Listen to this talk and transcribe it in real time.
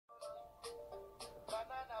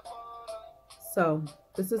So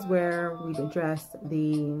this is where we'd address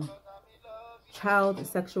the child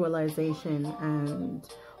sexualization and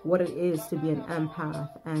what it is to be an empath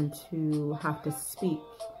and to have to speak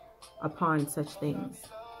upon such things.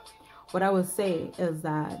 What I would say is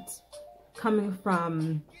that coming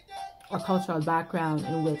from a cultural background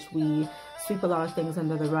in which we sweep a lot of things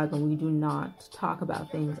under the rug and we do not talk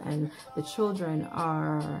about things, and the children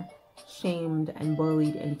are shamed and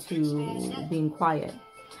bullied into being quiet,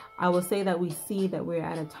 I will say that we see that we're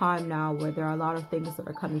at a time now where there are a lot of things that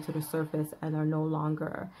are coming to the surface and are no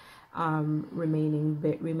longer remaining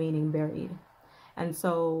buried. And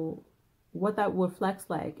so what that reflects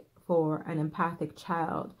like for an empathic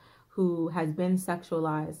child who has been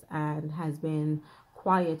sexualized and has been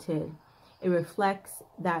quieted, it reflects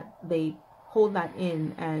that they hold that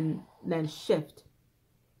in and then shift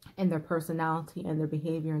in their personality and their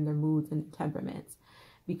behavior and their moods and temperaments.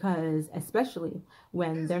 Because especially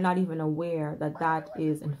when they're not even aware that that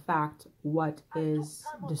is in fact what is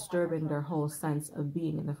disturbing their whole sense of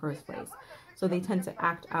being in the first place. So they tend to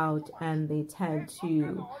act out, and they tend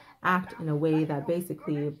to act in a way that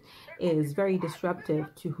basically is very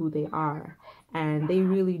disruptive to who they are. And they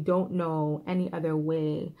really don't know any other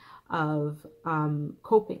way of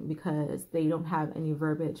coping, because they don't have any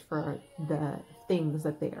verbiage for the things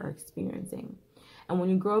that they are experiencing. And when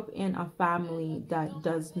you grow up in a family that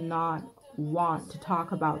does not want to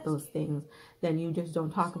talk about those things, then you just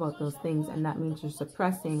don't talk about those things, and that means you're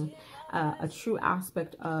suppressing a true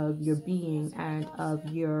aspect of your being and of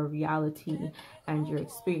your reality and your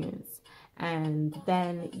experience. And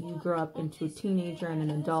then you grow up into a teenager and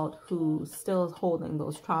an adult who still is holding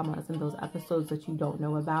those traumas and those episodes that you don't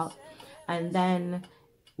know about. And then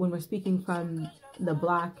when we're speaking from the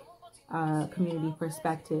Black community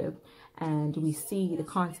perspective, and we see the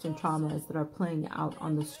constant traumas that are playing out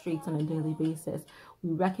on the streets on a daily basis,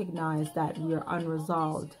 we recognize that we are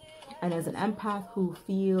unresolved. And as an empath who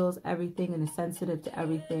feels everything and is sensitive to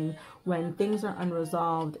everything, when things are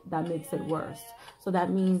unresolved, that makes it worse. So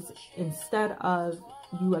that means instead of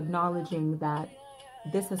you acknowledging that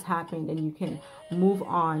this has happened and you can move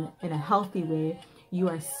on in a healthy way, you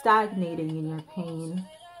are stagnating in your pain,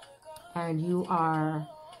 and you are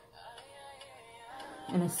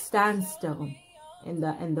in a standstill in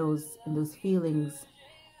those feelings,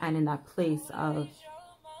 and in that place of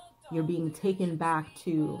you're being taken back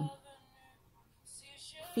to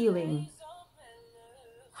feeling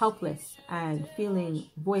helpless and feeling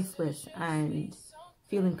voiceless and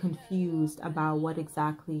feeling confused about what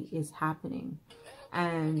exactly is happening,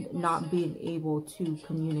 and not being able to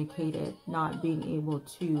communicate it, not being able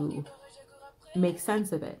to make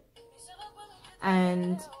sense of it.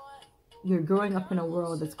 And you're growing up in a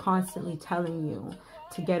world that's constantly telling you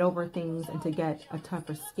to get over things and to get a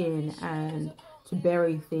tougher skin and to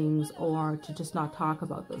bury things or to just not talk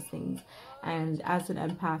about those things. And as an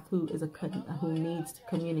empath who needs to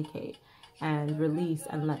communicate and release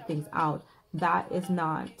and let things out, that is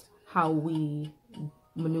not how we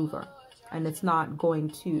maneuver, and it's not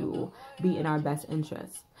going to be in our best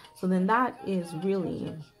interest. So then that is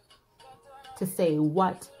really to say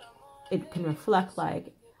what it can reflect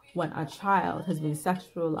like when a child has been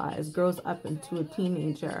sexualized, grows up into a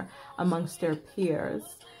teenager amongst their peers,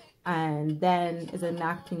 and then is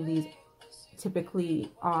enacting these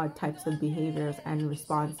typically odd types of behaviors and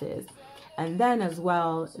responses. And then as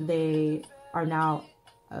well, they are now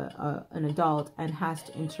an adult and has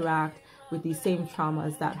to interact with these same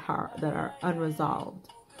traumas that are unresolved.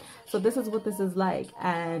 So this is what this is like,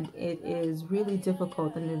 and it is really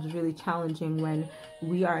difficult and it is really challenging when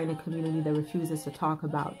we are in a community that refuses to talk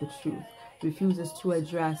about the truth, refuses to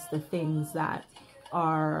address the things that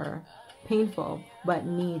are painful but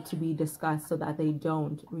need to be discussed so that they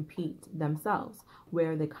don't repeat themselves,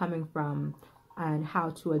 where they're coming from and how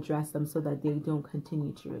to address them so that they don't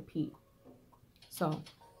continue to repeat. So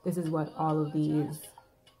this is what all of these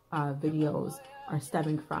videos are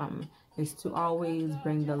stemming from, is to always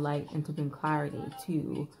bring the light and to bring clarity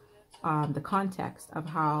to the context of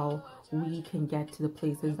how we can get to the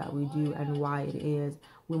places that we do and why it is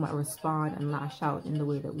we might respond and lash out in the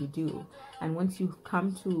way that we do. And once you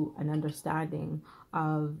come to an understanding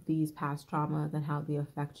of these past traumas and how they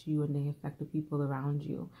affect you and they affect the people around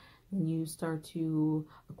you, then you start to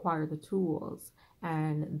acquire the tools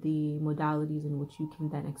and the modalities in which you can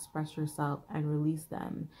then express yourself and release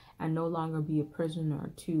them, and no longer be a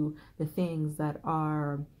prisoner to the things that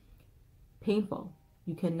are painful.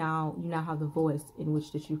 You now have the voice in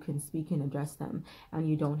which that you can speak and address them, and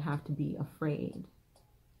you don't have to be afraid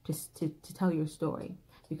to tell your story,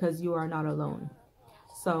 because you are not alone.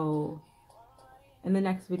 So In the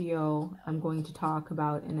next video, I'm going to talk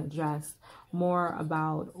about and address more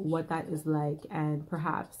about what that is like, and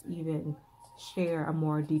perhaps even share a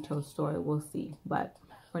more detailed story. We'll see. But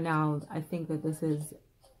for now, I think that this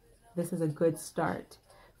is a good start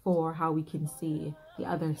for how we can see the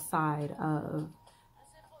other side of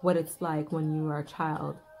what it's like when you are a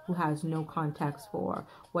child who has no context for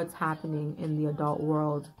what's happening in the adult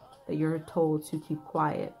world, that you're told to keep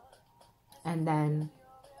quiet. And then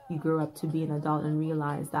you grew up to be an adult and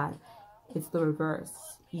realize that it's the reverse.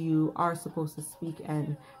 You are supposed to speak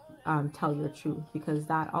and tell your truth, because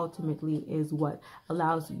that ultimately is what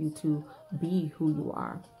allows you to be who you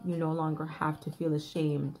are. You no longer have to feel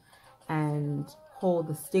ashamed and hold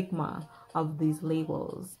the stigma of these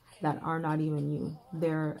labels that are not even you.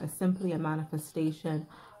 They're simply a manifestation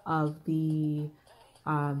of the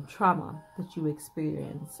trauma that you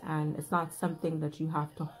experience, and it's not something that you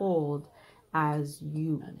have to hold as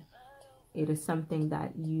you. It is something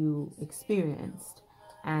that you experienced,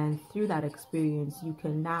 and through that experience you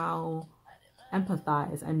can now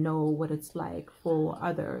empathize and know what it's like for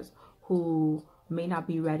others who may not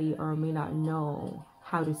be ready or may not know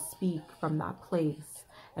how to speak from that place.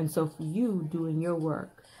 And so for you, doing your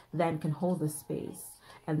work then can hold the space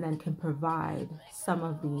and then can provide some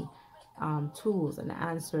of the tools and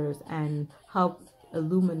answers and help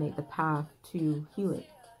illuminate the path to healing.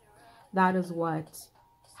 That is what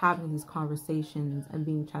having these conversations and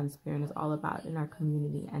being transparent is all about in our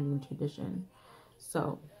community and in tradition.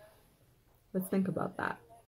 So let's think about that.